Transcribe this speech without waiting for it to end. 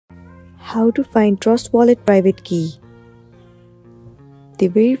How to find Trust Wallet private key. The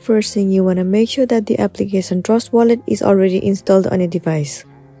very first thing, you want to make sure that the application Trust Wallet is already installed on your device.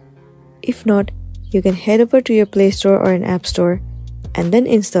 If not, you can head over to your Play Store or an App Store and then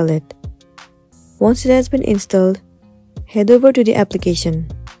install it. Once it has been installed, head over to the application.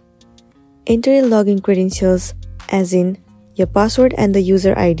 Enter your login credentials, as in your password and the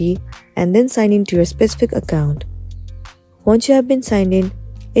user ID, and then sign in to your specific account. Once you have been signed in,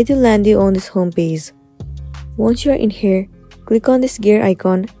 it will land you on this home page. Once you are in here, click on this gear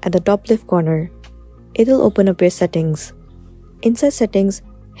icon at the top left corner. It will open up your settings. Inside settings,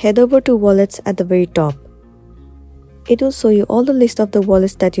 head over to wallets at the very top. It will show you all the list of the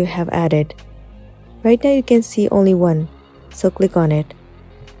wallets that you have added. Right now you can see only one, so click on it.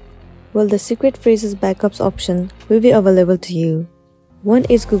 Well, the secret phrases backups option will be available to you. One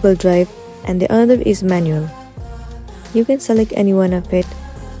is Google Drive and the other is manual. You can select any one of it.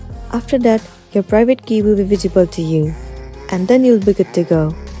 After that, your private key will be visible to you, and then you'll be good to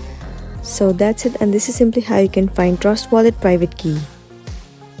go. So that's it, and this is simply how you can find Trust Wallet private key.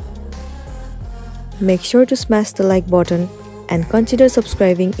 Make sure to smash the like button and consider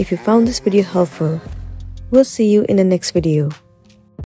subscribing if you found this video helpful. We'll see you in the next video.